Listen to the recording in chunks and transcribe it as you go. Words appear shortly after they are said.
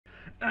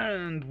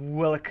And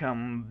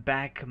welcome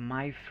back,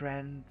 my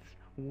friends.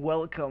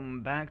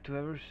 Welcome back to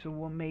ever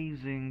so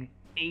amazing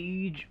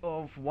Age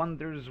of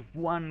Wonders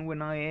 1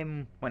 when I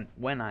am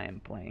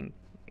playing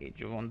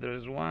Age of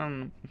Wonders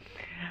 1.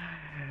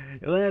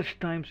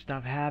 Last time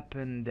stuff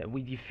happened,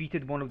 we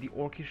defeated one of the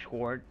orcish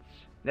hordes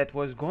that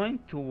was going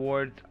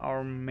towards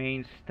our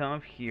main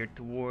stuff here,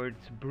 towards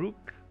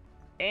Brook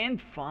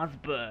and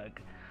Fosburg.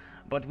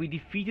 But we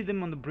defeated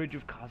them on the bridge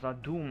of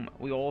Khazad-dûm.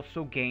 We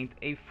also gained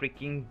a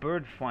freaking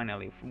bird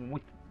finally,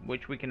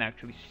 which we can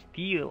actually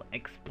steal,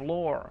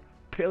 explore,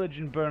 pillage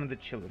and burn the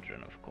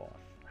children, of course.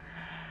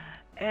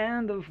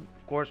 And of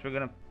course we're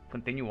gonna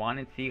continue on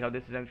and see how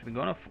this is actually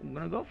gonna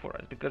go for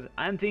us, because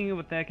I'm thinking of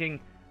attacking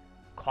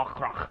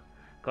Kokhrach,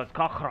 because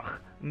Kokhrach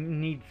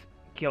needs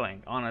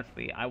killing.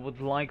 Honestly, I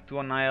would like to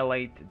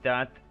annihilate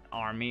that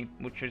army,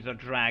 which is a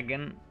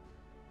dragon,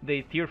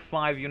 the tier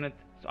 5 unit.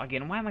 So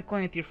again, why am I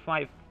calling it tier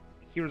 5?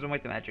 Heroes of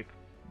Might and Magic.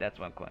 That's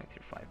why I'm calling it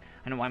tier 5.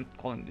 I know why I'm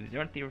calling this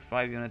your tier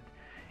 5 unit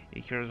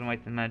Heroes of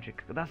Might and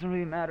Magic. It doesn't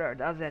really matter,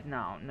 does it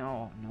now?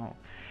 No.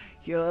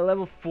 Here,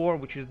 level 4,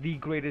 which is the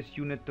greatest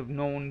unit of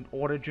known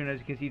origin. As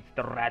you can see, it's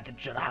the Red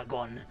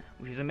Dragon,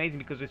 which is amazing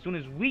because as soon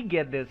as we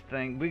get this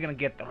thing, we're gonna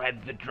get the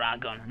Red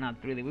Dragon. Not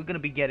really, we're gonna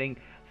be getting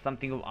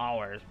something of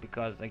ours,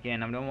 because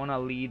again, I don't want to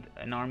lead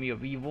an army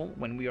of evil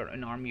when we are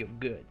an army of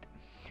good,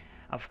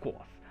 of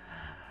course.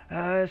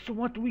 So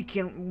what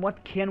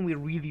can we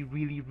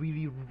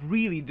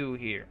really do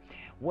here?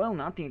 Well,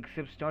 nothing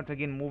except start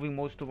again moving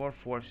most of our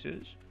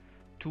forces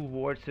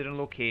towards certain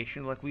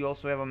locations. Like, we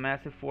also have a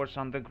massive force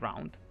on the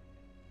ground,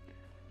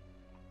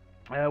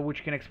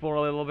 which can explore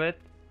a little bit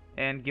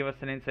and give us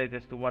an insight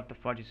as to what the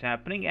fudge is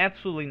happening.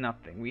 Absolutely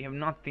nothing. We have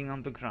nothing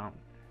on the ground,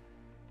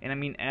 and I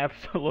mean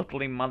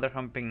absolutely mother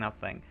humping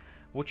nothing,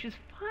 which is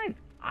fine.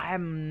 I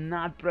am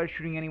not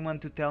pressuring anyone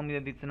to tell me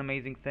that it's an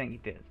amazing thing.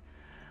 It is.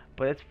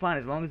 But it's fine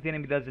as long as the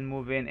enemy doesn't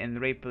move in and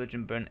rape, pillage,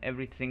 and burn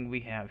everything we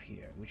have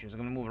here, which is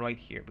going to move right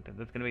here, because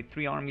that's going to be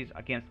 3 armies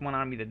against 1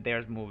 army that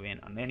dares move in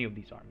on any of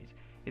these armies.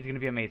 It's going to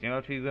be amazing.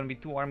 Actually, it's going to be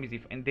 2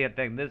 armies and they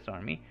attack this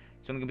army.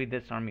 It's only going to be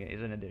this army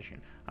as an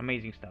addition.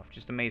 Amazing stuff,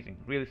 just amazing.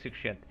 Really sick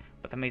shit,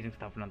 but amazing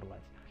stuff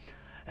nonetheless.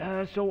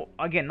 So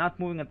again, not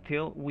moving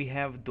until we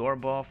have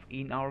Dorbuff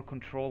in our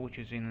control, which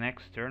is in the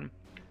next turn,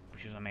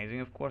 which is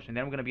amazing, of course. And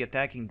then we're going to be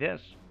attacking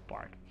this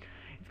part.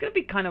 It's gonna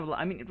be kind of,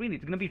 I mean, really,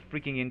 it's gonna be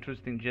freaking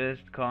interesting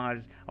just because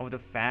of the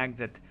fact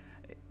that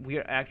we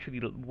are actually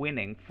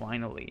winning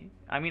finally.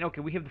 I mean,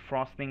 okay, we have the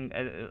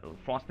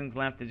frostings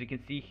left, as you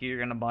can see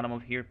here on the bottom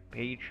of here,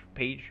 page,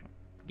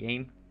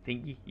 game,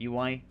 thingy,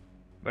 UI,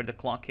 where the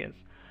clock is.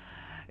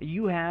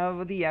 You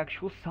have the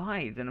actual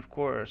sides, and of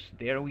course,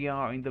 there we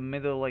are in the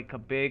middle, like a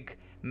big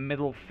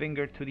middle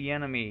finger to the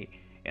enemy.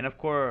 And of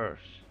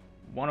course,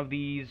 one of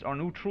these are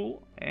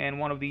neutral, and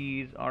one of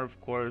these are, of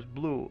course,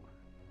 blue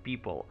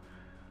people,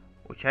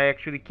 which I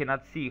actually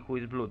cannot see who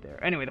is blue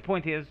there. Anyway, the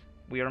point is,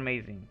 we are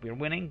amazing. We are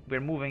winning, we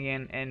are moving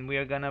in, and we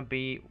are gonna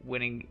be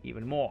winning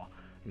even more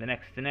in the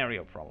next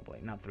scenario, probably.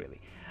 Not really.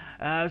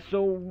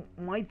 So,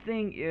 my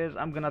thing is,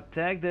 I'm gonna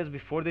attack this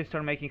before they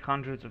start making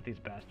hundreds of these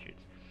bastards.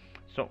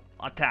 So,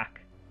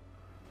 attack.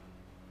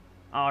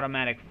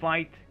 Automatic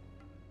fight.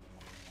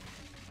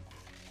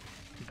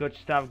 Good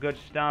stuff, good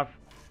stuff.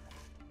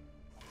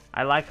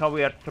 I like how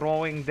we are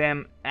throwing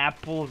them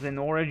apples and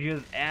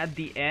oranges at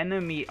the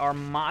enemy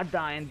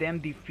armada and them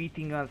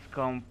defeating us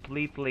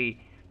completely.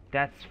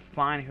 That's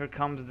fine. Here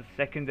comes the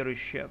secondary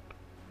ship.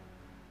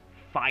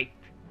 Fight.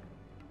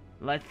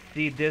 Let's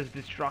see this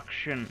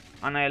destruction.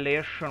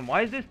 Annihilation.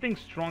 Why is this thing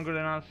stronger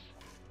than us?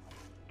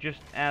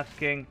 Just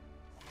asking.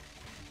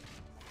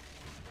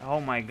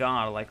 Oh my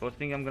god, like I was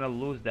thinking I'm gonna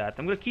lose that.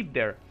 I'm gonna keep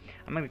there.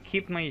 I'm gonna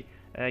keep my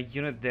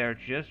unit there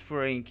just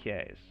for in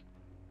case.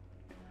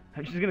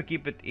 I'm just gonna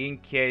keep it in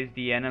case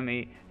the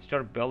enemy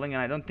start building,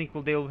 and I don't think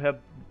they'll have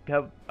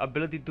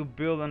ability to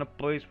build on a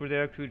place where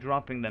they're actually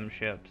dropping them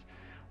ships.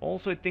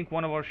 Also, I think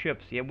one of our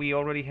ships, yeah, we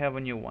already have a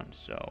new one.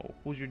 So,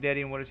 who's your daddy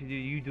and what does he do?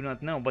 You do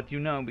not know, but you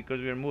know because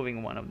we are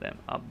moving one of them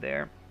up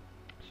there.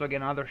 So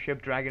again, another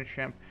ship, dragon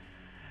ship.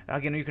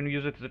 Again, you can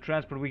use it as a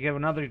transport. We have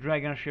another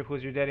dragon ship.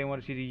 Who's your daddy and what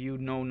does he do? You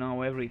know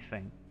now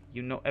everything.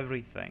 You know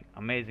everything.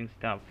 Amazing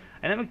stuff.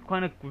 And I'm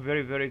kind of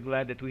very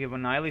glad that we have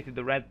annihilated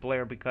the red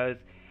player, because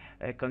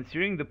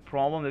considering the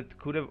problem that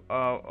could have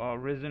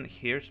arisen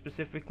here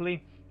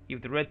specifically,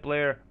 if the red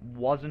player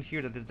wasn't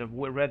here, that is the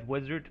red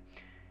wizard,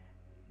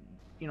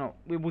 you know,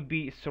 we would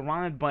be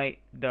surrounded by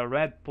the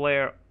red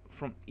player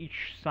from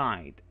each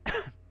side,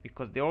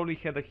 because they already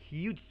had a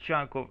huge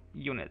chunk of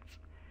units.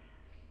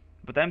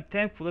 But I'm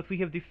thankful that we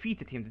have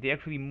defeated him, that they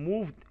actually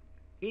moved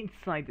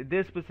inside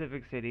this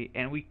specific city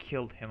and we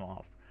killed him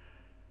off.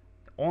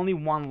 Only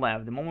one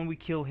left. The moment we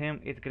kill him,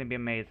 it's gonna be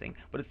amazing.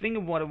 But the thing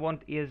of what I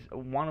want is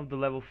one of the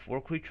level 4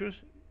 creatures,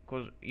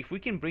 because if we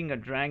can bring a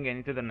dragon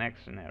into the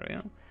next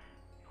scenario,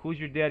 who's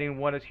your daddy and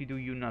what does he do?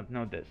 You not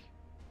know this.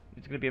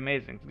 It's gonna be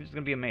amazing. It's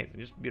gonna be amazing.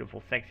 Just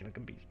beautiful, sexy like a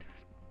beast.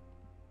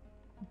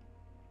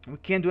 We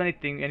can't do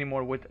anything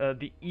anymore with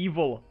the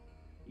evil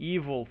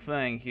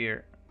thing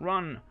here.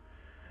 Run!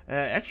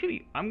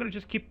 Actually, I'm gonna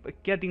just keep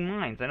getting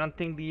mines. I don't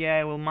think the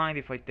AI will mind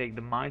if I take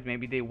the mines.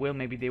 Maybe they will,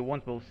 maybe they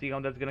won't. We'll see how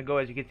that's gonna go.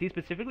 As you can see,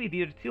 specifically,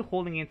 they're still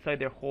holding inside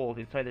their holes,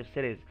 inside their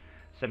cities.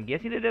 So I'm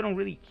guessing that they don't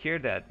really care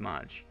that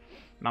much.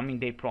 I mean,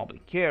 they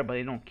probably care, but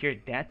they don't care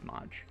that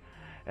much.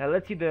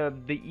 Let's see the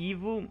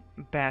evil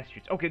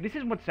bastards. Okay, this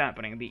is what's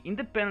happening. The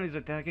Independent is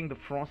attacking the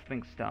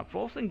Frostling stuff.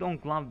 Frostling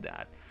don't love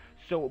that.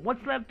 So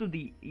what's left of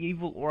the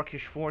evil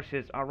Orcish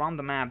forces around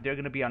the map, they're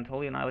going to be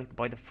utterly annihilated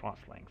by the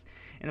Frostlings.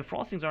 And the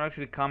Frostlings are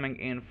actually coming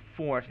in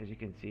force, as you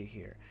can see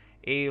here.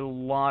 A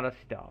lot of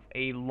stuff.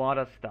 A lot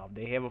of stuff.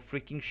 They have a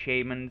freaking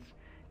Shamans.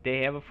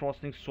 They have a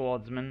Frostling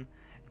Swordsman.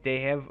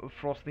 They have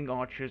Frostling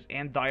Archers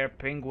and Dire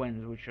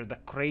Penguins, which are the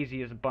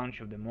craziest bunch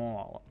of them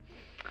all.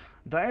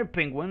 Dire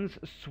penguins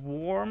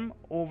swarm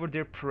over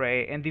their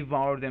prey and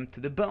devour them to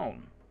the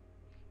bone.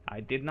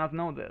 I did not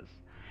know this.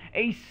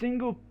 A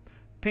single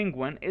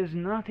penguin is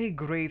not a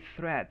great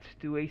threat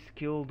to a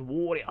skilled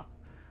warrior,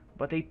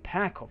 but a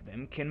pack of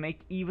them can make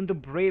even the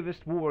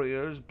bravest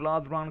warrior's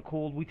blood run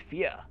cold with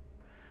fear.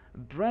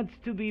 Bred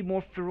to be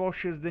more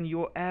ferocious than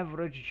your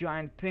average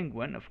giant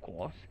penguin, of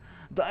course,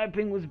 dire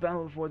penguins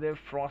battle for their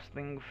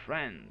frostling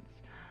friends.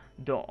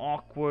 Though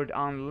awkward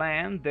on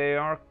land, they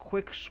are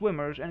quick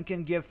swimmers and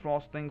can give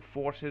Frostling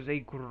forces a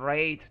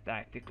great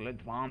tactical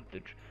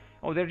advantage.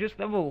 Oh, they're just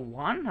level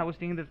 1? I was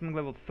thinking that's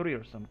level 3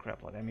 or some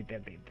crap like that. I mean,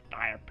 they're the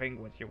dire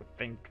penguins. You would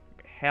think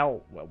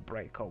hell will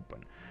break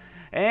open.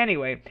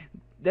 Anyway,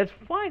 that's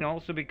fine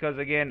also because,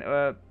 again,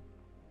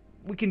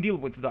 we can deal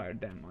with dire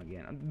them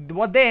again.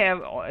 What they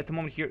have at the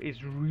moment here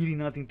is really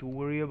nothing to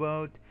worry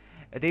about.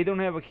 They don't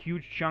have a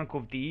huge chunk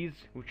of these,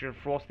 which are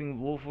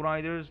Frosting Wolf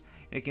Riders.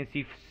 You can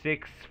see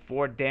 6,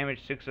 4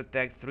 damage, 6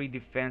 attack, 3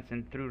 defense,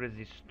 and 3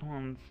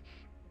 resistance.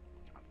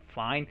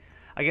 Fine.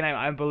 Again,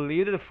 I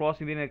believe that the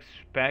Frosting didn't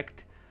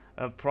expect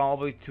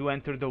probably to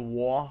enter the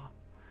war,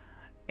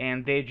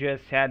 and they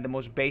just had the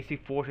most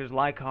basic forces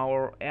like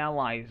our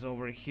allies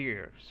over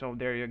here. So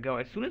there you go.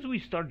 As soon as we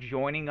start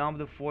joining up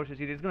the forces,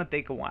 it is going to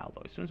take a while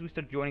though. As soon as we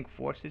start joining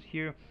forces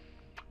here,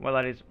 well,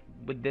 that is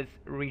with this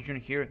region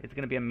here, it's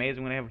going to be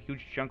amazing. We're going to have a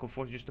huge chunk of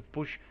force just to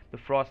push the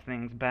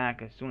Frostlings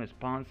back as soon as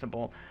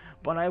possible.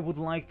 But I would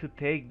like to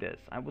take this.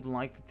 I would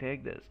like to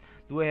take this.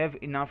 Do I have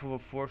enough of a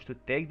force to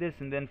take this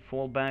and then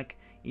fall back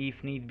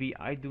if need be?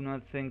 I do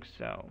not think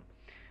so.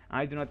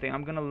 I do not think.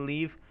 I'm going to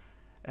leave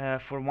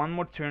for one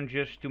more turn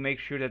just to make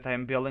sure that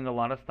I'm building a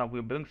lot of stuff.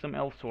 We're building some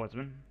Elf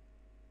Swordsman,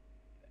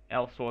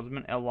 Elf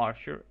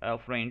Archer,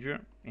 Elf Ranger.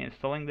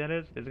 Installing that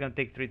is. It's gonna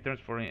take 3 turns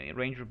for a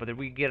Ranger, but if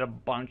we get a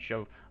bunch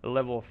of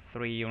level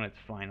 3 units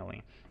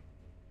finally.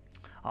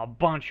 A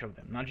bunch of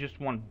them, not just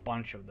one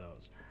bunch of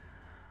those.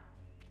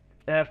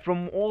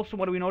 From also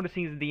what we're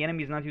noticing is that the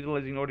enemy is not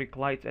utilizing Nordic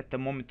Lights at the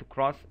moment to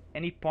cross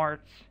any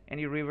parts,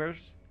 any rivers,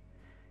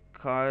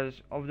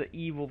 because of the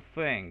evil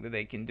thing that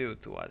they can do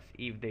to us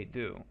if they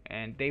do.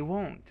 And they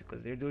won't,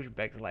 because they're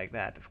douchebags like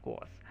that, of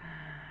course.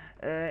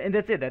 And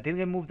that's it. I think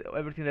I moved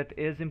everything that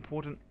is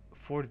important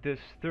for this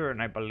turn,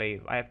 I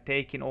believe. I have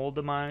taken all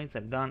the mines,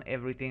 I've done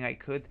everything I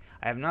could.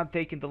 I have not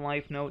taken the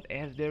life node,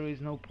 as there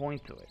is no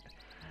point to it.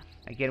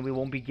 Again, we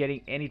won't be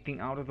getting anything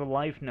out of the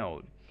life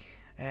node.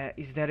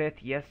 Is that it?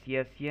 Yes,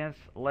 yes, yes.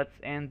 Let's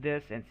end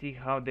this and see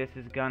how this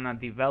is gonna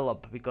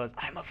develop, because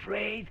I'm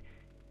afraid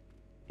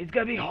it's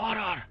gonna be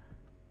harder.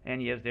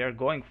 And yes, they're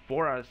going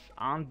for us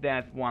on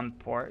that one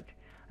part.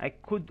 I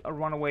could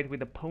run away with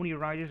the pony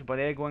riders, but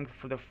they're going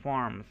for the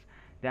farms.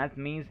 That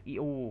means,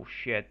 oh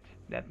shit,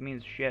 that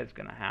means shit's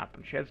gonna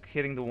happen. Shit's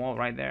hitting the wall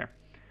right there.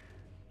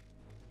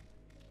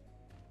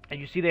 And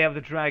you see they have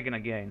the dragon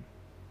again.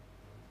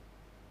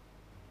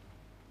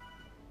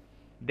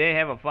 They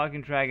have a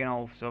fucking dragon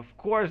also. Of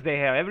course they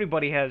have.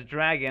 Everybody has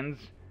dragons.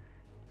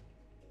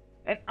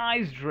 An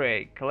Ice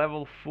Drake,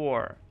 level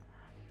 4.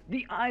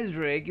 The Ice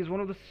Drake is one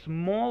of the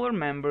smaller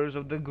members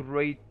of the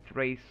great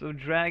race of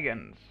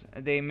dragons.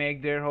 They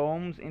make their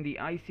homes in the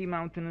icy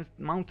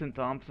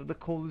mountaintops of the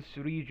coldest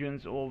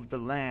regions of the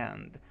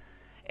land.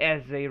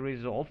 As a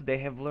result, they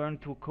have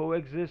learned to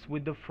coexist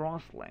with the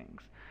Frostlings,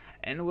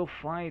 and will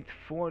fight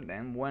for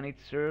them when it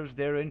serves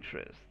their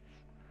interests.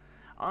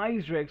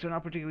 Ice Drakes are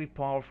not particularly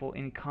powerful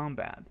in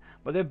combat,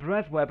 but their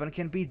breath weapon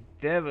can be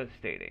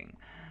devastating.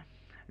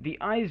 The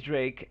Ice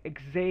Drake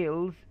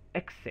exhales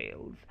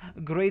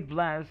great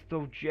blasts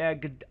of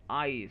jagged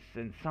ice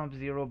and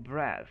sub-zero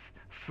breath,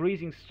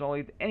 freezing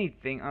solid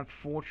anything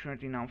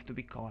unfortunate enough to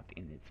be caught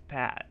in its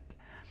path.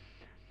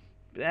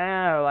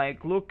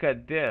 Like, look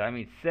at this. I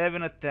mean,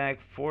 7 attack,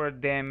 4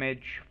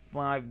 damage,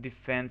 5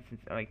 defense.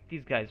 Like,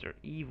 these guys are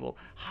evil.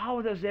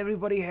 How does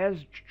everybody has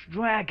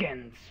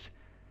dragons?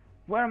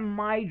 Where are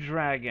my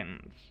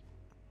dragons?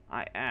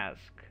 I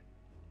ask,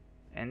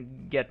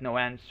 and get no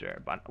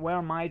answer. But where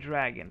are my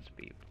dragons,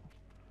 people?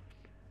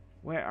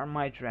 Where are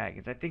my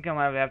dragons? I think I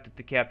might have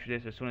to capture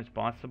this as soon as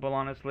possible,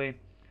 honestly.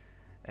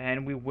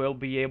 And we will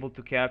be able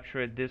to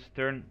capture it this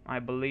turn. I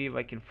believe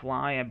I can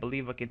fly. I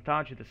believe I can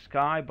touch the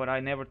sky, but I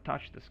never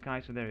touched the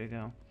sky, so there you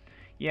go.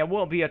 Yeah,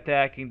 we'll be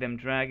attacking them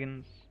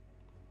dragons.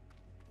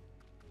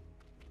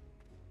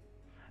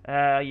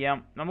 Yeah.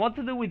 Now what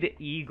to do with the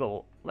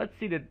eagle? Let's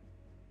see the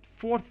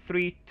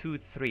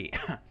 4323.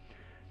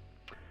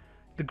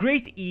 The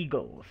great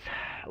eagles.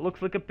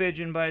 Looks like a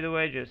pigeon, by the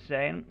way, just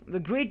saying. The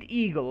great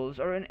eagles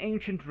are an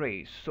ancient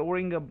race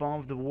soaring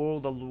above the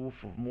world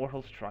aloof of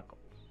mortal struggles.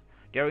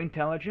 They are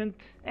intelligent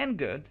and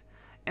good,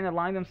 and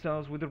align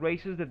themselves with the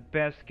races that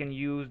best can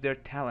use their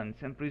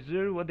talents and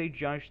preserve what they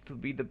judge to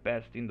be the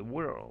best in the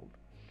world.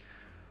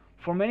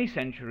 For many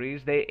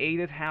centuries they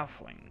aided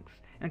halflings,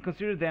 and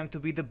considered them to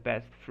be the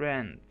best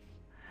friends.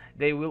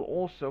 They will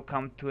also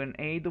come to an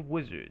aid of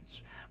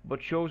wizards, but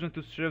chosen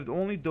to serve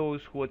only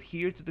those who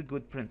adhere to the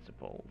good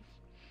principles.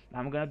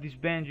 I'm gonna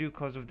disband you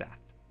because of that.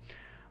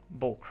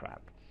 Bullcrap.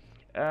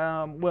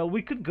 Well,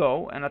 we could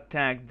go and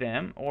attack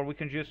them, or we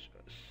can just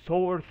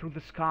soar through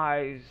the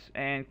skies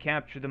and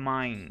capture the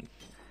mines.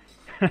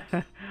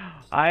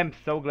 I am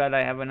so glad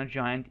I have a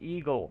giant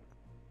eagle.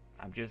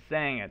 I'm just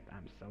saying it.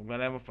 I'm so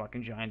glad I have a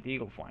fucking giant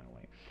eagle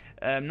finally.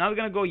 I'm not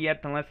gonna go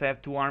yet unless I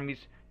have two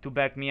armies to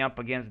back me up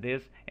against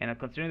this, and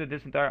considering that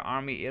this entire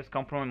army is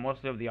compromised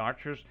mostly of the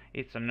archers,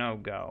 it's a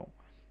no-go.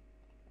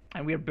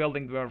 And we are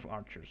building dwarf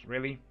archers.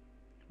 Really?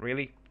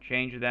 Really?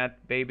 Change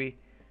that, baby.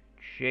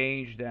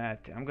 Change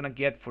that. I'm gonna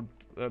get for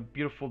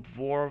beautiful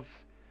dwarves,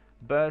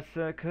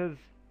 berserkers,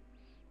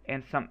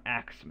 and some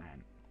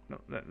axemen. No,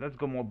 let's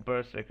go more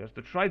berserkers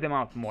to try them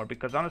out more,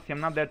 because honestly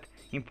I'm not that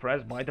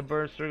impressed by the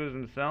berserkers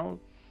themselves.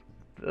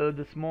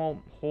 The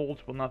small holes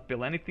will not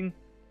build anything.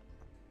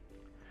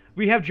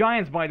 We have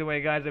giants, by the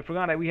way, guys. I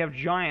forgot that we have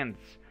giants.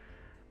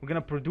 We're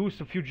gonna produce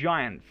a few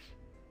giants.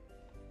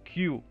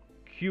 Q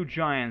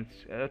giants.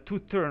 2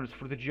 turns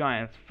for the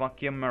giants.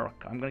 Fuck yeah,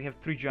 America. I'm gonna have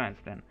 3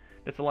 giants then.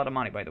 That's a lot of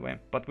money, by the way.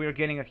 But we're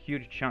getting a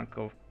huge chunk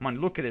of money.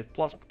 Look at it.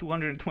 Plus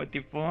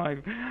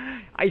 225.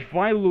 If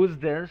I lose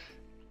this,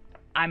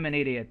 I'm an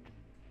idiot.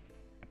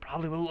 I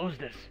probably will lose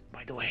this,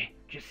 by the way.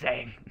 Just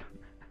saying.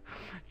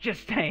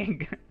 Just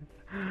saying.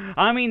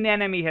 I mean, the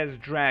enemy has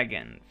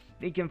dragons.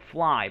 They can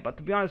fly, but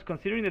to be honest,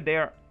 considering that they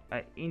are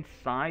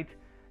inside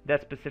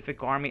that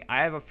specific army,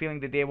 I have a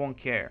feeling that they won't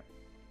care.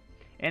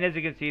 And as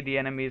you can see, the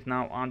enemy is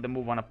now on the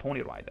move on a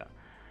pony rider.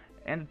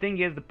 And the thing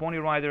is, the pony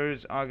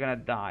riders are gonna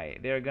die.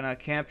 They're gonna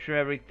capture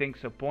everything,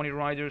 so pony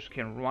riders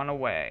can run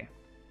away.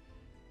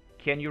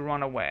 Can you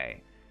run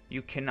away?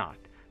 You cannot.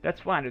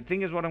 That's fine. The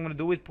thing is, what I'm gonna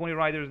do with pony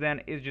riders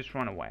then is just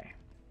run away.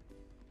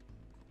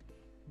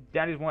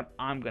 That is what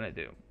I'm gonna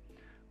do.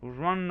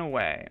 Run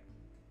away.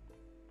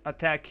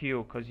 Attack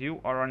you, because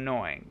you are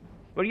annoying.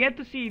 We're yet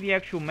to see the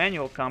actual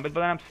manual combat,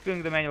 but I'm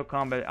feeling the manual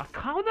combat.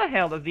 How the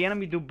hell does the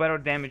enemy do better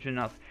damage than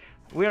us?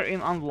 We're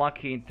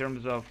unlucky in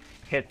terms of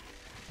hits,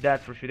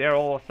 that's for sure. They're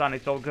all of a sudden,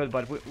 it's all good,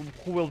 but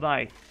who will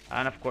die?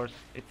 And of course,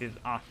 it is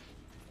us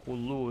who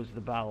lose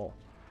the battle.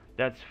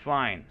 That's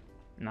fine.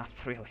 Not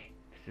really.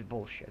 This is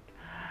bullshit.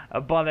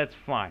 But that's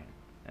fine.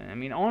 I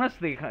mean,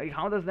 honestly,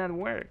 how does that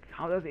work?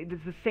 How does it?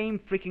 It's the same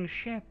freaking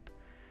ship.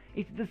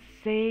 It's the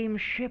same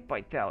ship,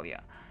 I tell ya.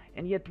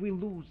 And yet we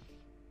lose.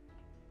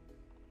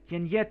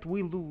 And yet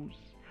we lose.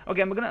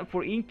 Okay, I'm gonna,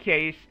 for in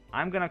case,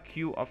 I'm gonna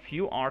queue a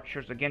few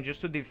archers again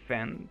just to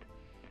defend.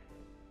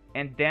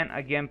 And then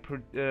again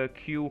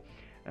queue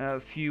a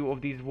few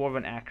of these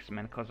woven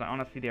axemen, because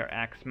honestly they're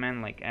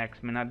axemen, like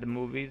axemen at the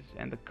movies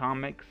and the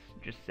comics,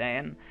 just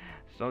saying.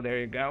 So there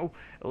you go.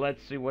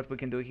 Let's see what we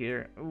can do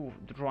here. Ooh,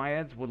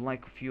 dryads would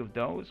like a few of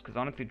those, because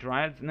honestly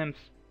dryads,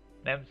 nymphs,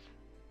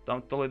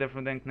 don't totally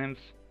different than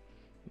nymphs.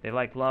 They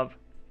like love.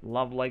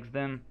 Love likes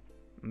them.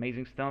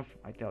 Amazing stuff,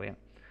 I tell you.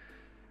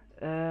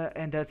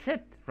 And that's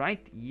it,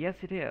 right? Yes,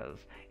 it is.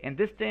 And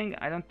this thing,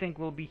 I don't think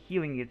will be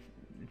healing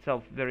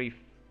itself very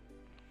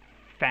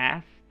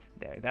fast.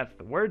 There, that's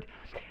the word.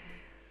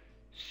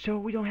 So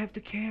we don't have to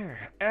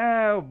care.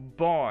 Oh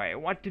boy,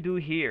 what to do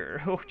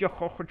here? What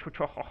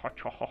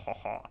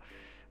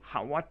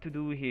to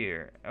do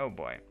here? Oh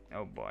boy,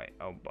 oh boy,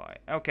 oh boy.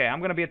 Okay,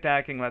 I'm gonna be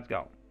attacking. Let's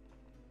go.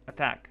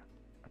 Attack.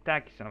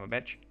 Attack, you son of a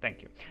bitch.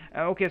 Thank you.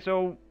 Okay,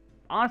 so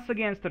us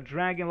against a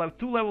dragon level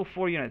 2 level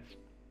 4 units.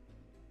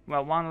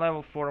 Well, 1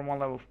 level 4 and 1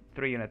 level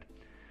 3 unit.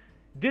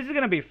 This is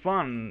gonna be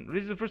fun.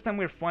 This is the first time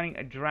we're fighting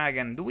a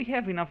dragon. Do we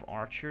have enough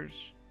archers?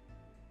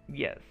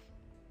 Yes.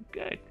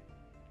 Good.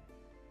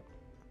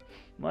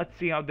 Let's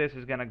see how this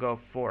is gonna go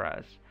for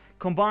us.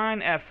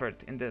 Combine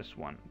effort in this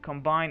one.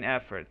 Combine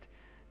effort.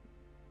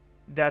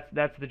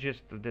 That's the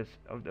gist of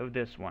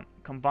this one.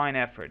 Combine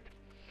effort.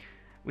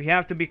 We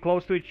have to be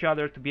close to each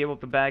other to be able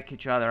to back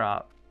each other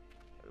up.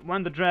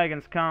 When the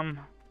dragons come,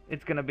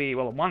 it's gonna be,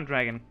 well, one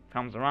dragon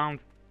comes around,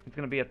 it's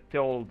gonna be a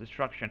total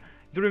destruction.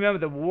 Do remember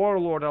the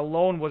warlord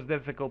alone was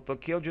difficult to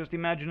kill? Just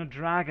imagine a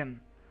dragon.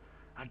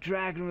 A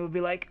dragon will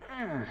be like,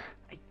 I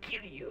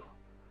kill you.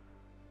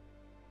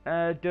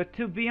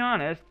 To be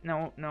honest,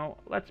 no,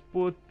 let's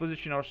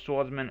position our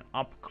swordsmen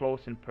up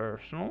close and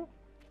personal.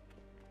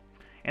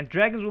 And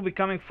dragons will be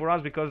coming for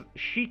us because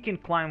she can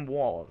climb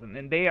walls,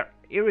 and they are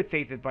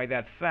irritated by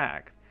that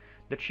fact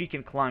that she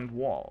can climb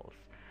walls.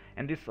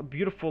 And this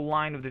beautiful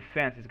line of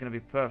defense is going to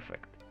be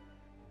perfect.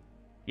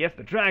 Yes,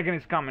 the dragon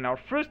is coming, our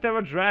first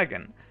ever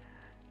dragon.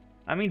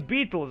 I mean,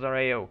 beetles are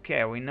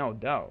a-okay, we know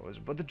those,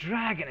 but the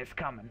dragon is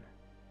coming.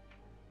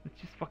 It's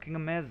just fucking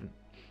amazing.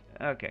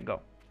 Okay,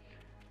 go.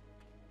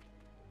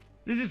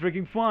 This is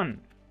freaking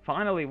fun.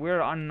 Finally,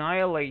 we're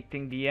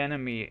annihilating the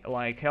enemy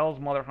like hell's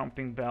mother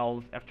humping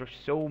bells after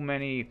so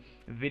many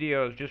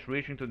videos just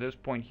reaching to this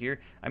point here.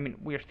 I mean,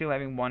 we're still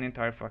having one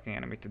entire fucking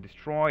enemy to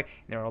destroy.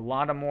 There are a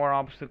lot of more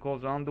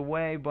obstacles on the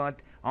way, but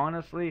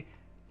honestly,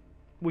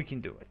 we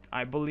can do it.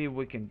 I believe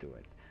we can do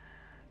it.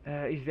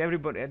 Did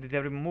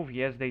everybody move?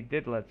 Yes, they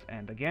did. Let's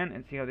end again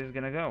and see how this is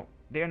gonna go.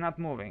 They're not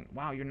moving.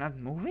 Wow, you're not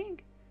moving?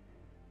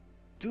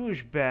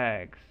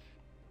 Douchebags.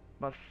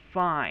 But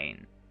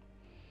fine.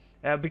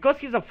 Because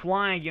he's a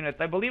flying unit,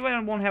 I believe I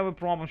won't have a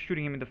problem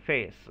shooting him in the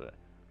face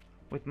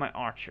with my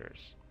archers.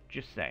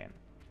 Just saying.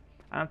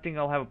 I don't think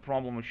I'll have a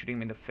problem with shooting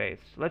him in the face.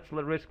 Let's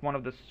risk one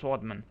of the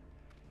swordmen.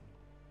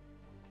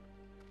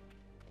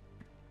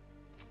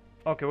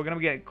 Okay, we're gonna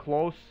get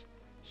close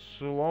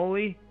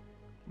slowly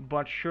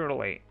but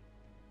surely.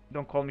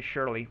 Don't call me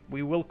Shirley.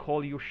 We will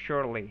call you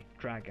Shirley,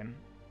 dragon.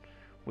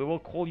 We will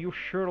call you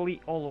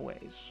Shirley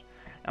always.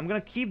 I'm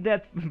gonna keep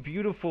that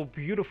beautiful,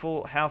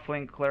 beautiful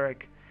halfling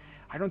cleric.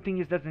 I don't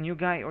think that's the new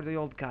guy or the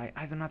old guy.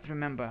 I do not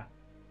remember.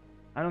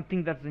 I don't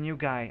think that's the new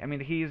guy. I mean,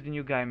 he is the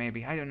new guy,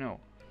 maybe. I don't know.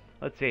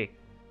 Let's see.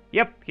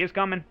 Yep, he's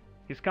coming.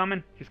 He's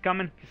coming. He's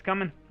coming. He's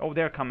coming. Oh,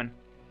 they're coming.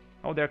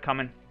 Oh, they're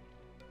coming.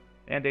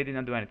 And they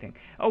didn't do anything.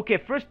 Okay,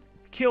 first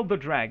kill the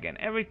dragon.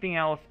 Everything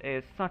else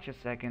is such a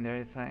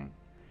secondary thing.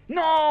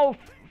 No!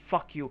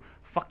 Fuck you.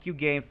 Fuck you,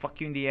 game.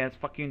 Fuck you in the ass.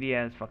 Fuck you in the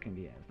ass. Fuck you in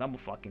the ass. Double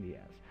fuck in the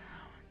ass.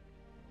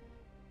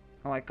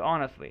 Like,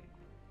 honestly.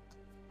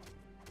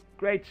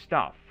 Great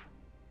stuff.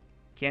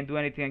 Can't do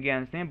anything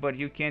against him, but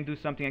you can do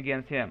something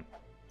against him.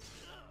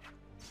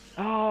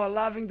 Oh,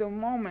 loving the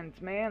moments,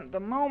 man. The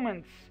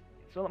moments.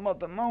 It's all about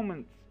the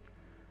moments.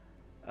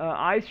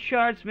 Ice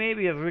shards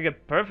maybe is really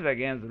perfect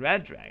against the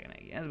red dragon, I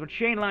guess. But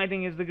chain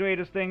lightning is the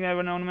greatest thing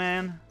ever known,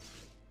 man.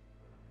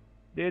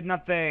 Did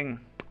nothing.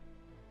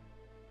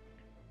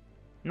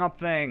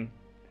 Nothing.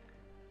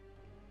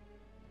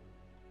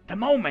 The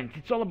moments.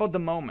 It's all about the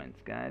moments,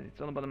 guys. It's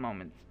all about the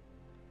moments.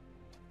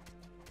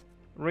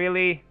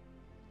 Really?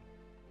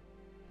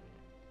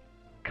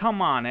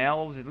 Come on,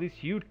 elves. At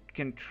least you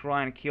can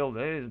try and kill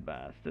this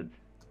bastard.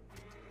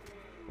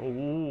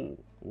 Ooh,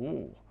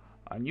 ooh.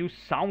 A new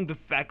sound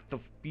effect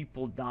of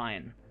people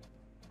dying.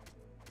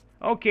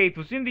 Okay, it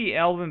was in the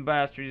elven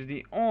bastard is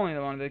the only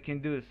one that can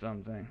do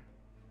something.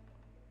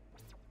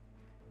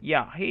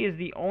 Yeah, he is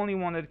the only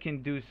one that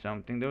can do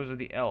something. Those are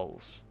the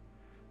elves.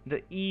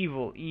 The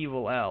evil,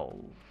 evil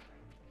elves.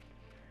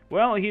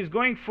 Well, he's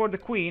going for the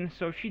queen,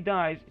 so if she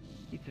dies,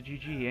 it's a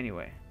GG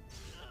anyway.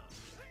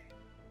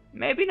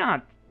 Maybe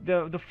not.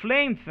 The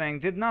flame thing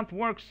did not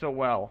work so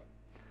well.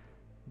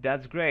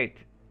 That's great.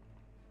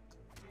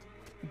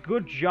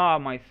 Good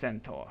job, my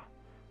centaur.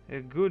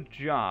 Good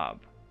job.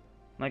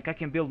 Like, I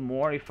can build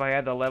more if I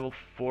had a level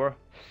 4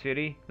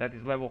 city. That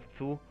is level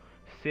 2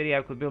 city.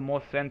 I could build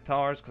more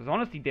centaurs. Because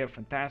honestly, they're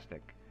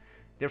fantastic.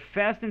 They're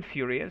fast and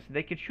furious.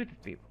 They can shoot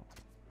at people.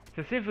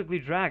 Specifically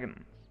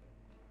dragons.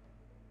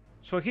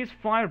 So his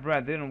fire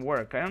breath didn't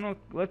work. I don't know.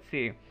 Let's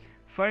see.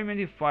 Fire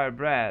immunity, fire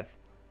breath.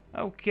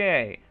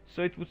 Okay.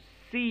 So it would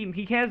seem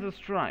he has a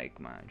strike,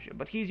 man.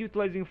 But he's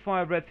utilizing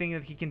fire breath, thinking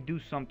that he can do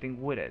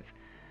something with it.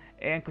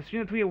 And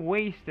considering that we have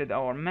wasted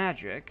our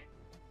magic,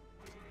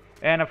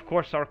 and of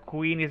course our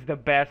queen is the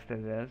best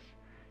at this.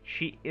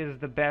 She is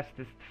the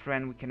bestest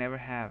friend we can ever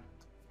have.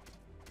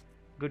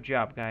 Good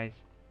job, guys.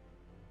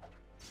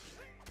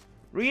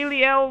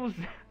 Really, elves?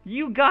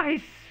 You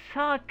guys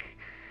suck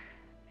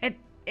at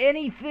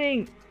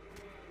anything.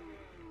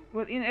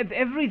 Well, at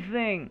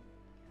everything.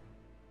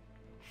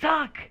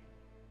 Suck.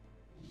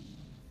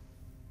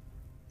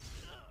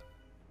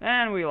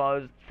 And we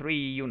lost 3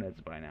 units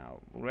by now.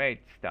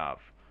 Great stuff.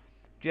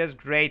 Just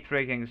great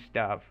freaking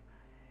stuff.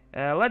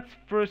 Let's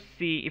first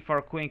see if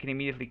our queen can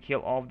immediately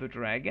kill off the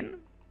dragon.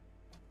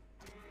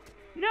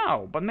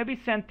 No, but maybe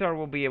Centaur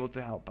will be able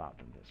to help out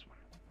in this one.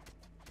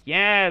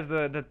 Yes,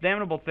 the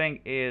damnable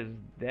thing is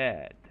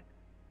dead.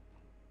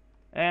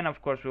 And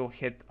of course we'll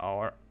hit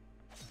our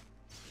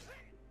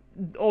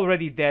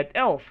already dead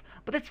elf.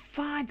 But that's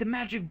fine, the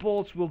magic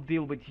bolts will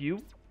deal with you.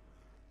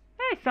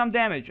 Hey, some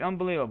damage,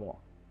 unbelievable.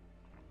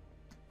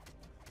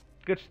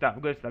 Good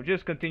stuff, good stuff.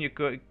 Just continue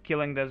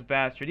killing this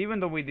bastard. Even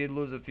though we did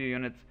lose a few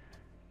units,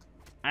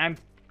 I'm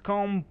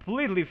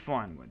completely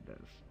fine with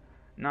this.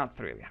 Not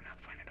really, I'm not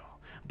fine at all.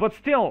 But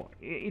still,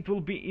 it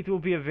will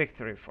be a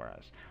victory for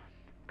us.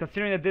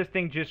 Considering that this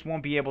thing just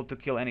won't be able to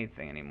kill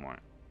anything anymore.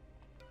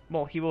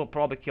 Well, he will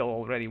probably kill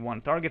already one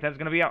target. That's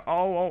gonna be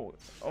oh,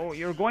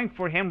 you're going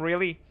for him,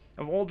 really?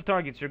 Of all the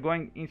targets, you're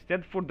going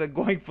instead for the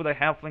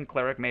halfling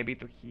cleric maybe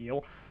to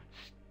heal,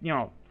 you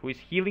know, who is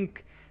healing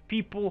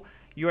people.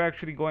 You're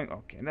actually going,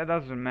 okay, that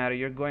doesn't matter,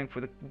 you're going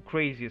for the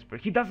craziest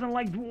person. He doesn't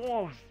like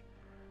dwarves!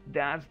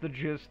 That's the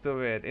gist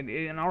of it.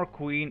 And our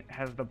queen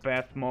has the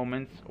best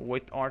moments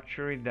with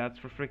archery, that's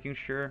for freaking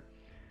sure.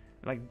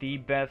 Like, the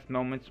best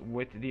moments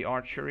with the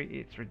archery,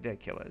 it's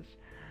ridiculous.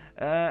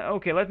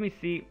 Okay, let me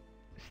see.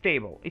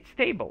 stable. It's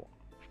stable.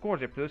 Of course,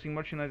 they're producing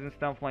merchandise and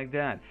stuff like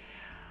that.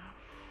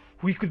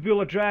 We could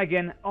build a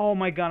dragon. Oh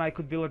my god, I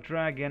could build a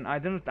dragon.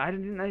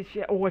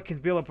 Oh, I can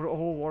build a,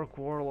 orc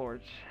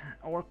warlords.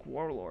 Orc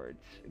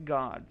warlords.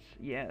 Gods.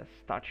 Yes,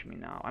 touch me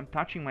now. I'm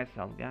touching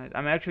myself, guys.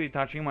 I'm actually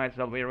touching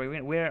myself.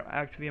 We're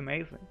actually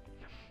amazing.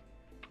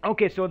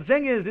 Okay, so the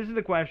thing is, this is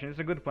the question. It's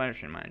a good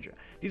question, manager.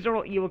 These are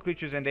all evil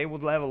creatures, and they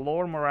would have a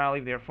lower morale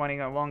if they're fighting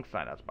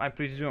alongside us. I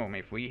presume,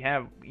 if we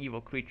have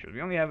evil creatures.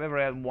 We only have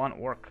ever had one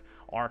orc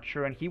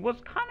archer, and he was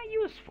kind of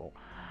useful.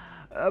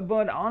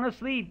 But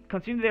honestly,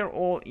 considering they're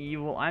all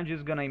evil, I'm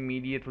just gonna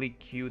immediately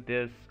queue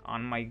this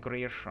on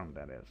migration,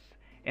 that is.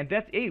 And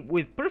that's it,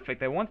 with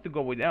perfect. I want to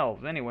go with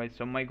elves anyway,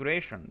 so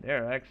migration,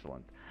 they're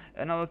excellent.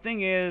 Another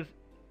thing is,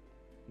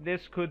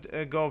 this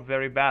could go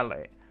very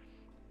badly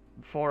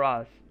for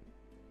us.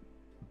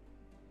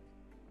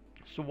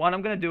 So what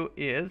I'm gonna do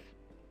is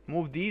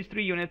move these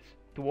 3 units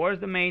towards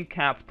the main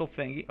capital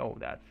thingy. Oh,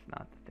 that's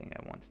not the thing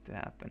I wanted to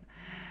happen.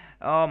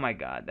 Oh my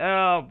god.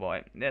 Oh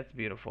boy, that's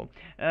beautiful.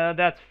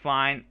 That's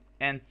fine.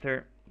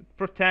 Enter.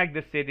 Protect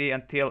the city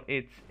until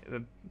it's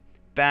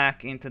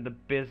back into the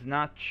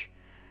business.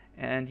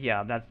 And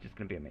yeah, that's just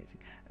gonna be amazing.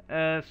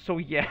 So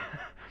yeah.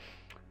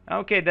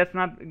 Okay,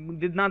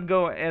 did not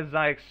go as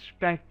I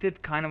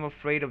expected. Kind of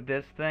afraid of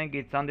this thing.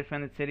 It's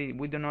undefended city.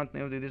 We do not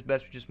know this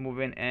best. We just move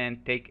in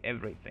and take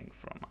everything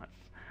from us.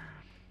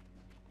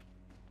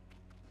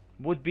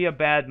 Would be a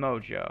bad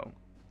mojo.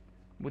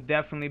 Would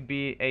definitely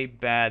be a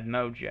bad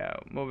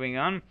mojo. Moving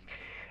on.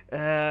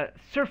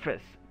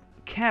 Surface.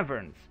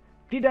 Caverns.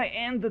 Did I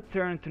end the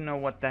turn to know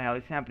what the hell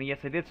is happening? Yes,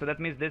 I did. So that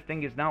means this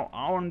thing is now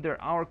under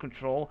our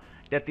control.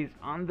 That is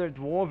under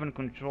Dwarven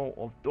control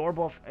of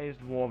Dorboff is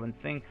Dwarven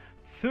thing.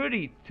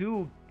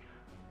 32.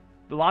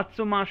 Lots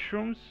of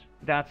mushrooms.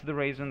 That's the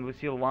reason. We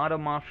see a lot of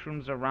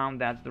mushrooms around.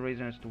 That's the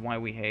reason as to why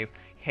we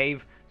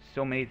have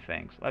so many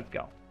things. Let's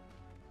go.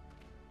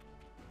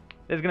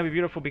 This is going to be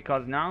beautiful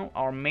because now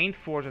our main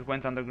force that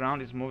went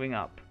underground is moving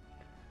up.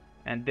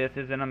 And this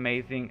is an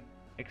amazing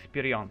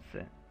experience.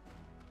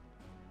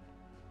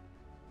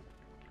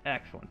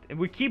 Excellent. And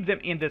we keep them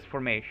in this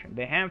formation.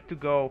 They have to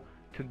go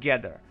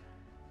together.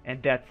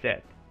 And that's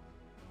it.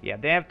 Yeah,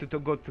 they have to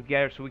go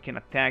together so we can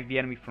attack the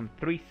enemy from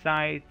 3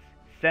 sides,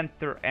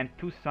 center, and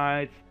 2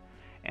 sides.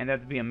 And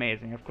that'd be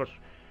amazing. Of course,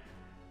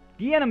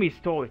 the enemy is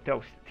totally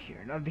toasted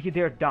here.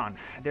 They're done.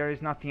 There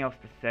is nothing else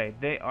to say.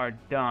 They are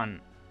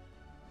done.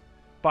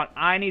 But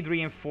I need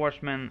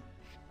reinforcements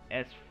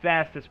as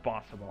fast as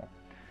possible.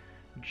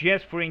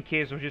 Just for in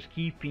case of just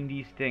keeping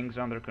these things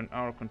under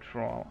our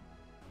control.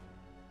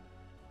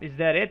 Is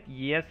that it?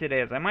 Yes, it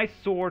is. I might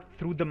sort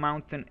through the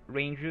mountain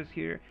ranges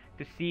here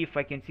to see if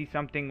I can see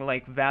something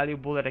like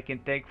valuable that I can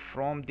take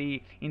from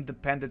the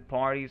independent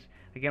parties.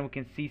 Again, we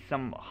can see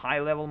some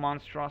high-level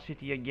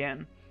monstrosity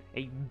again.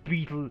 A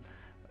beetle,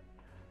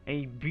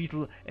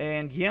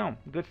 and yeah,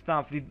 good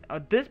stuff.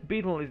 This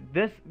beetle is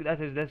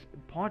this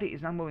party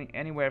is not moving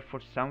anywhere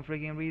for some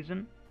freaking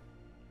reason.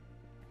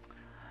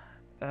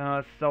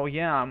 So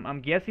yeah,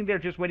 I'm guessing they're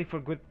just waiting for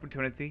a good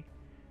opportunity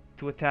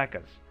to attack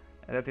us.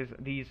 That is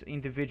these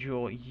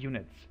individual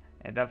units,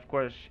 and that of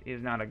course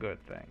is not a good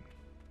thing.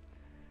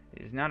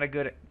 It's not a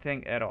good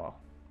thing at all.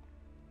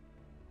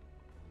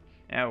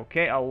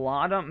 Okay, a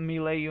lot of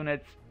melee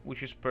units,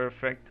 which is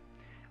perfect.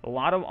 A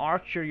lot of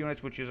archer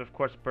units, which is of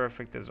course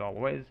perfect as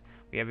always.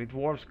 We have the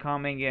dwarves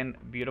coming in,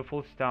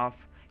 beautiful stuff.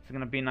 It's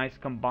gonna be a nice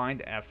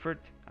combined effort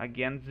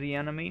against the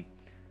enemy.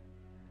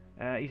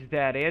 Is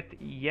that it?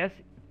 Yes,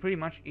 pretty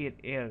much it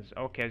is.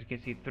 Okay, as you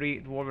can see,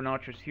 3 dwarven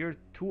archers here,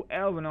 2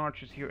 elven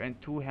archers here,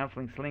 and 2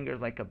 halfling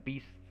slingers like a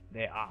beast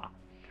they are.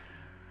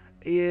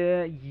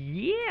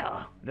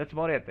 Yeah, that's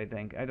about it, I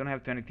think. I don't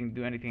have to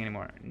do anything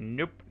anymore.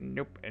 Nope,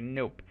 nope, and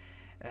nope.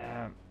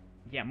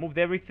 Yeah, moved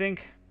everything.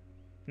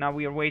 Now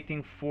we are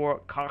waiting for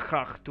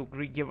Karchach to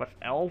give us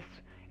elves,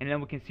 and then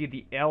we can see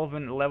the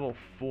elven level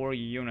 4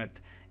 unit.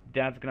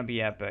 That's gonna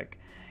be epic.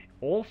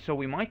 Also,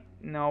 we might...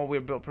 No,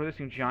 we're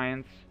producing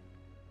giants.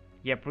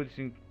 Yeah,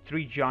 producing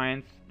 3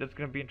 giants. That's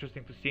gonna be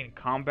interesting to see in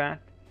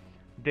combat.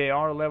 They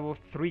are level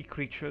 3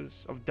 creatures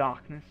of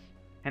darkness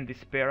and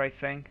despair, I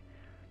think.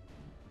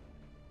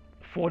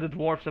 For the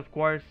dwarves, of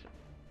course.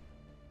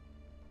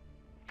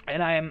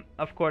 And I am,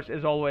 of course,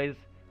 as always,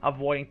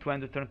 avoiding to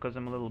end the turn because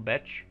I'm a little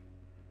bitch.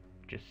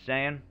 Just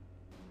saying.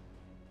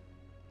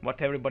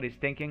 What everybody's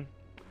thinking.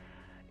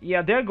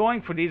 Yeah, they're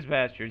going for these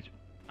bastards.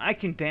 I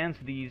can dance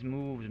these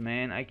moves,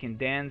 man. I can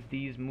dance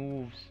these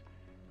moves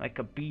like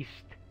a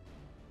beast.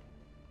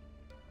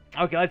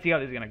 Okay, let's see how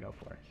this is gonna go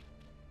for us.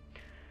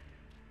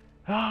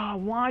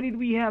 Why did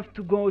we have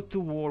to go to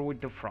war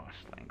with the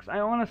Frostlings? I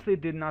honestly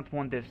did not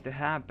want this to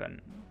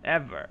happen.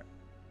 Ever.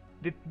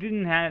 It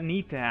didn't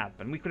need to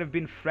happen. We could have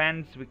been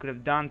friends, we could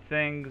have done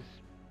things,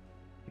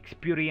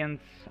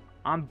 experience,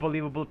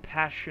 unbelievable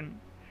passion.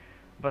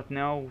 But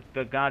no,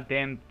 the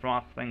goddamn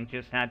Frostling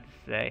just had to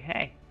say,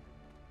 hey,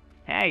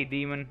 hey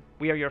demon,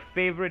 we are your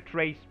favorite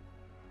race.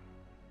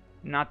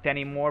 Not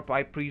anymore,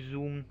 I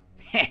presume.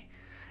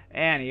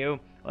 Anywho,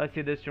 Let's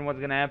see this turn what's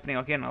gonna happen.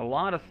 Again, a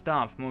lot of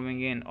stuff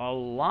moving in. A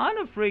lot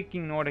of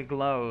freaking Nordic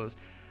glows.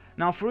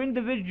 Now, for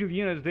individual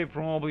units, they're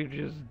probably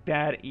just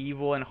that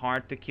evil and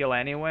hard to kill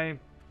anyway.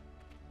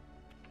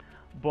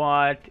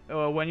 But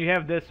when you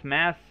have this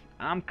mass,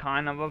 I'm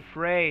kind of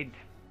afraid.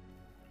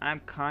 I'm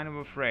kind of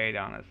afraid,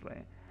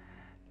 honestly.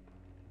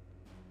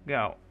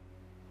 Go.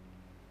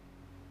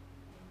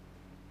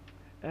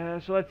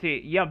 So let's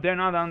see. Yep, they're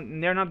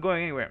not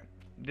going anywhere.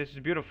 This is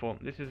beautiful.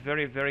 This is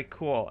very, very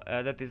cool.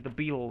 That is the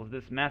Beatles,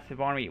 this massive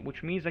army,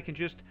 which means I can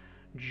just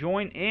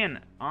join in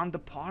on the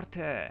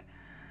party.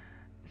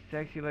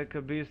 Sexy like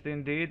a beast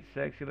indeed.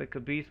 Sexy like a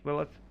beast. Well,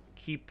 let's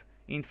keep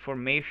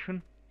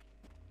information.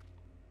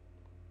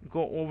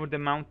 Go over the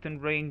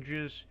mountain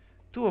ranges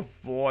to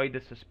avoid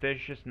the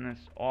suspiciousness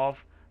of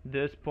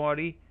this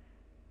party.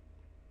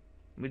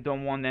 We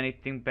don't want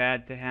anything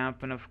bad to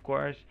happen, of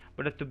course.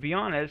 But to be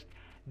honest,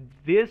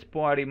 this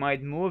party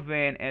might move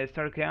in and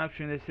start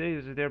capturing the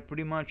cities. They're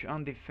pretty much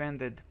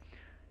undefended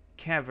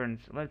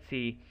caverns. Let's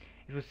see.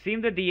 It would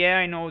seem that the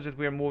AI knows that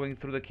we're moving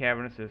through the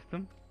cavern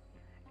system.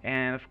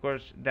 And of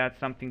course, that's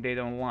something they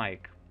don't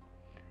like.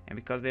 And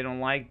because they don't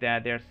like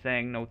that, they're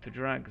saying no to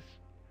drugs.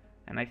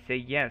 And I say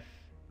yes.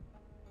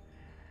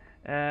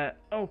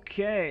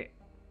 Okay.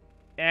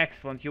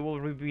 Excellent. You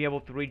will be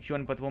able to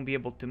rejoin, but won't be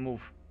able to move.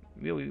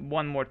 Really,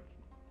 one more.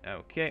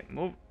 Okay,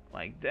 move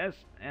like this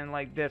and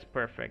like this.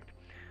 Perfect.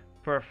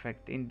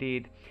 Perfect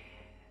indeed.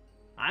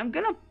 I'm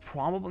gonna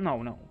probably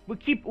no. We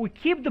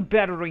keep the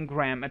battering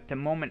ram at the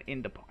moment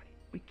in the party.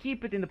 We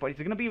keep it in the party.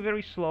 It's gonna be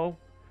very slow,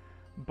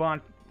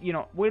 but you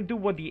know we'll do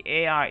what the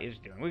AI is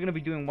doing. We're gonna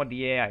be doing what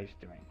the AI is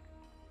doing,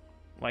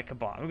 like a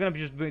bot. We're gonna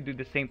just do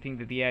the same thing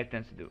that the AI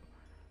tends to do.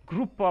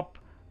 Group up,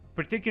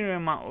 particular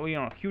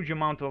amount, huge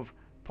amount of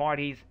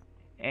parties,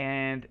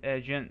 and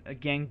a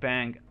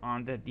gangbang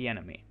on the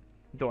enemy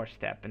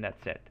doorstep, and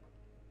that's it.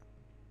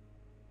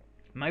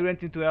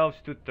 Migrant into elves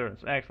 2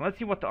 turns. Excellent. Let's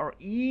see what our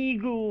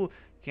eagle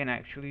can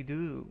actually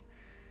do.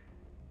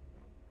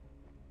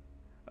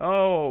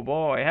 Oh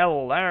boy,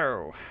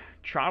 hello,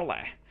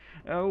 Charlie.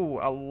 Oh,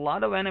 a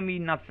lot of enemy,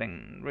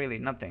 nothing really,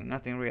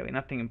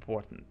 nothing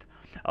important.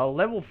 A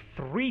level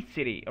 3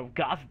 city of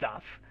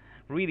Gazdath.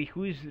 Really,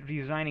 who is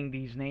designing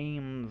these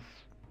names?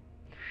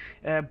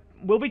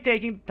 We'll be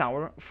taking the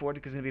tower fort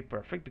because it's gonna be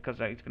perfect because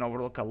it's gonna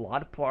overlook a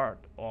lot part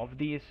of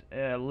these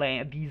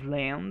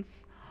lands.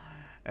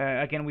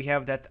 Again, we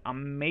have that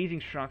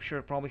amazing structure.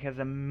 It probably has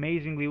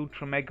amazingly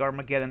ultra mega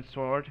Armageddon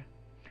sword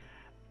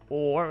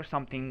or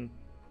something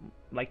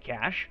like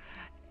cash,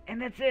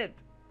 and that's it.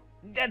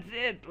 That's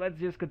it. Let's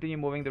just continue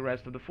moving the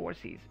rest of the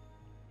forces.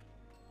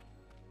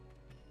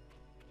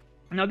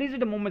 Now, these are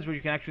the moments where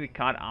you can actually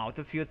cut out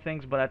a few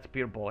things, but that's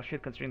pure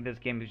bullshit, considering this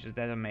game is just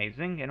that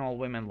amazing, and all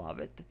women love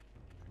it.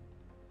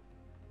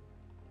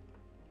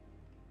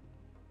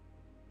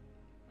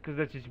 Because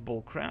that's just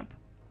bullcrap.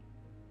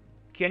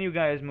 Can you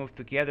guys move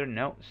together?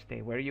 No,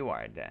 stay where you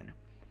are then.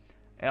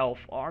 Elf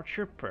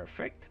Archer,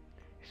 perfect.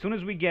 As soon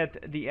as we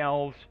get the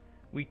elves,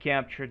 we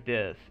capture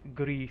this.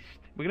 Greased.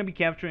 We're gonna be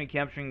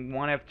capturing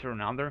one after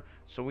another,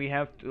 so we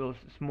have a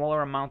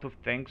smaller amount of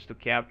things to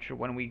capture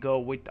when we go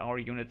with our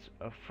units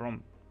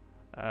from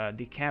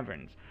the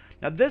caverns.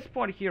 Now this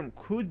part here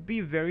could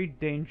be very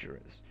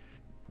dangerous.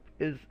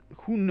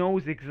 Who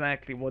knows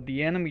exactly what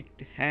the enemy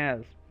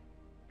has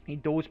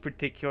in those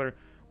particular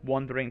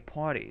wandering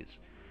parties.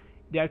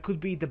 That could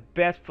be the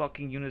best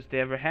fucking units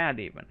they ever had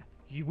even.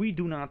 We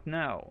do not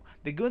know.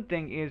 The good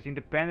thing is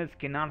independents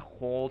cannot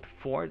hold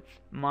forts,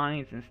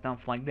 mines and stuff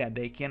like that.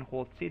 They can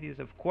hold cities,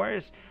 of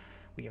course.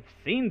 We have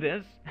seen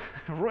this.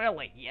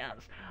 Really,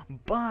 yes.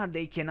 But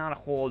they cannot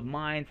hold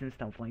mines and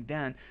stuff like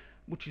that,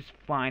 which is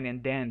fine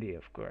and dandy,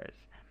 of course.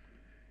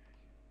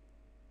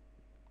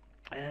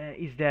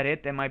 Is that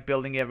it? Am I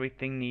building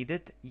everything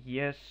needed?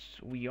 Yes,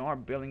 we are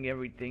building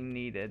everything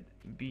needed.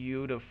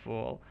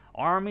 Beautiful.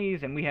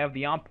 Armies, and we have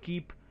the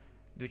upkeep,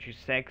 which is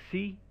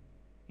sexy.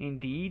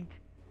 Indeed.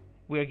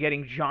 We are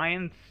getting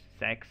giants.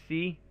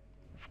 Sexy.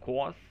 Of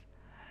course.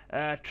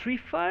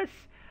 Trifas.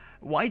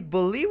 I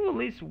believe at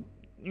least,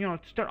 to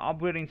start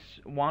upgrading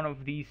one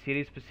of these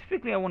cities.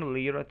 Specifically, I want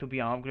Lyra to be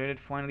upgraded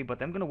finally,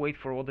 but I'm gonna wait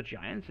for all the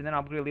giants and then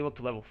upgrade level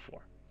to level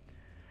 4.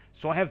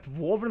 So I have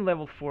Dwarven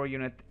level 4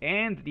 unit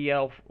and the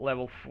Elf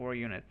level 4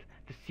 unit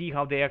to see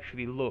how they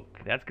actually look.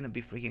 That's gonna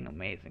be freaking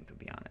amazing, to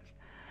be honest.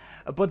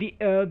 But we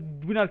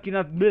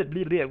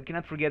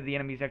cannot forget the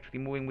enemy is actually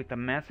moving with a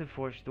massive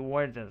force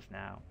towards us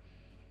now.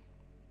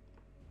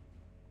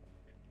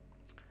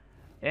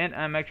 And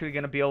I'm actually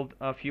gonna build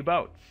a few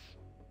boats.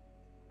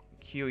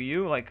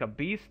 QU like a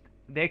beast.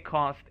 They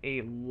cost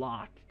a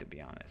lot, to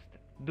be honest.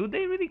 Do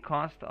they really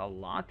cost a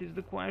lot is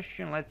the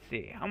question. Let's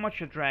see. How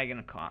much a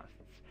dragon costs?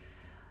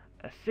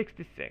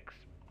 66.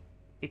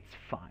 It's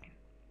fine.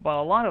 But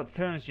a lot of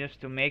turns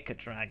just to make a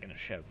dragon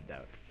ship,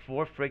 though.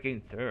 4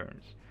 freaking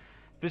turns.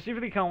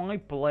 Specifically how I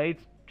played,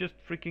 just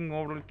freaking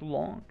overly too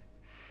long.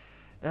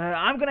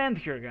 I'm gonna end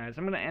here, guys.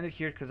 I'm gonna end it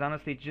here because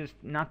honestly, just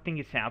nothing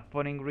is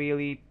happening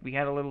really. We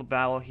had a little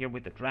battle here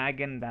with the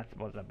dragon. That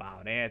was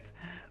about it.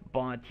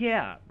 But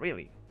yeah,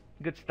 really,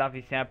 Good stuff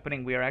is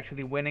happening. We are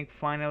actually winning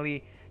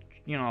finally.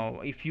 You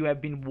know, if you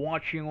have been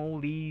watching all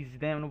these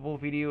damnable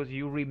videos,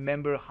 you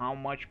remember how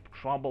much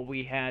trouble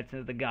we had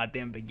since the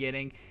goddamn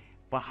beginning,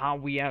 but how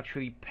we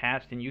actually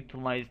passed and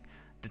utilized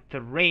the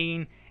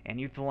terrain and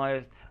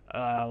utilized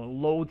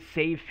load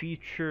save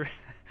feature.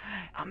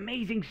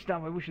 Amazing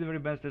stuff. I wish you the very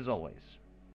best as always.